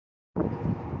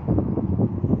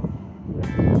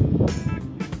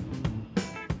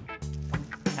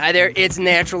Hi there, it's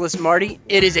Naturalist Marty.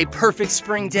 It is a perfect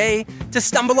spring day to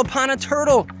stumble upon a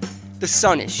turtle. The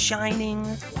sun is shining.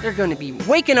 They're going to be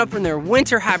waking up from their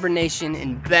winter hibernation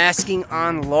and basking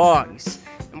on logs.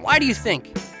 And why do you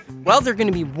think? Well, they're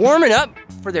going to be warming up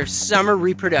for their summer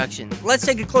reproduction. Let's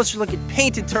take a closer look at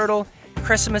painted turtle,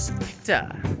 Chrysemys picta.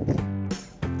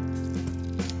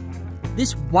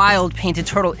 This wild painted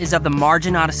turtle is of the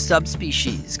marginata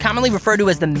subspecies, commonly referred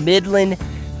to as the Midland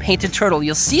painted turtle.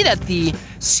 You'll see that the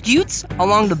scutes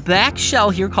along the back shell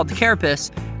here, called the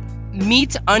carapace,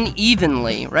 meet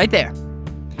unevenly right there.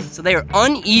 So they are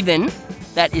uneven.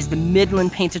 That is the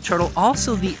Midland painted turtle.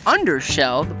 Also, the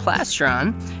undershell, the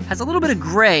plastron, has a little bit of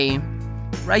gray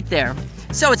right there.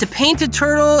 So it's a painted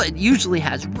turtle. It usually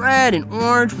has red and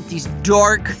orange with these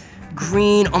dark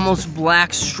green, almost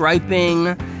black striping.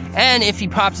 And if he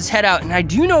pops his head out, and I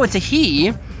do know it's a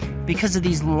he because of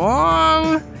these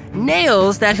long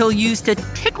nails that he'll use to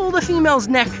tickle the female's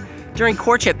neck during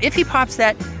courtship. If he pops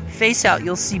that face out,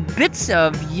 you'll see bits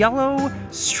of yellow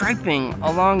striping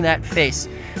along that face.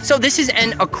 So this is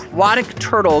an aquatic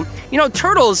turtle. You know,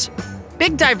 turtles,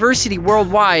 big diversity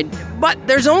worldwide, but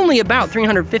there's only about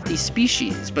 350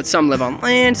 species, but some live on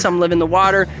land, some live in the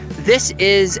water. This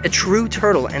is a true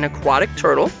turtle, an aquatic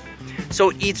turtle. So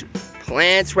it eats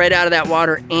plants right out of that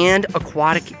water and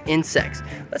aquatic insects.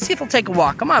 Let's see if he'll take a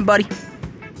walk. Come on, buddy.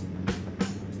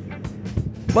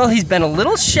 Well, he's been a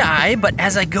little shy, but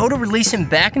as I go to release him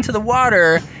back into the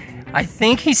water, I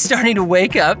think he's starting to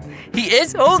wake up. He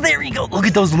is, oh, there you go. Look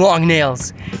at those long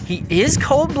nails. He is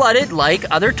cold-blooded like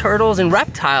other turtles and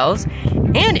reptiles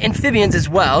and amphibians as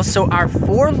well. So our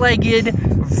four-legged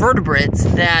vertebrates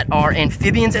that are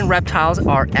amphibians and reptiles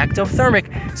are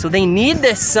ectothermic. So they need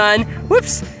this sun,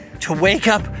 whoops, to wake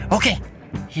up. Okay,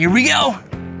 here we go.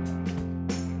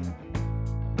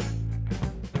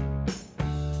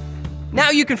 Now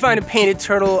you can find a painted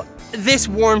turtle this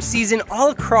warm season all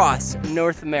across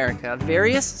North America,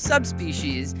 various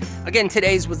subspecies. Again,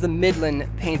 today's was the Midland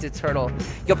painted turtle.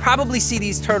 You'll probably see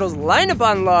these turtles lined up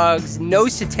on logs,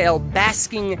 nose to tail,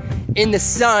 basking in the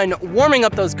sun, warming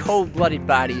up those cold-blooded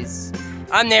bodies.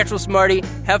 I'm Naturalist Marty.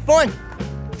 Have fun.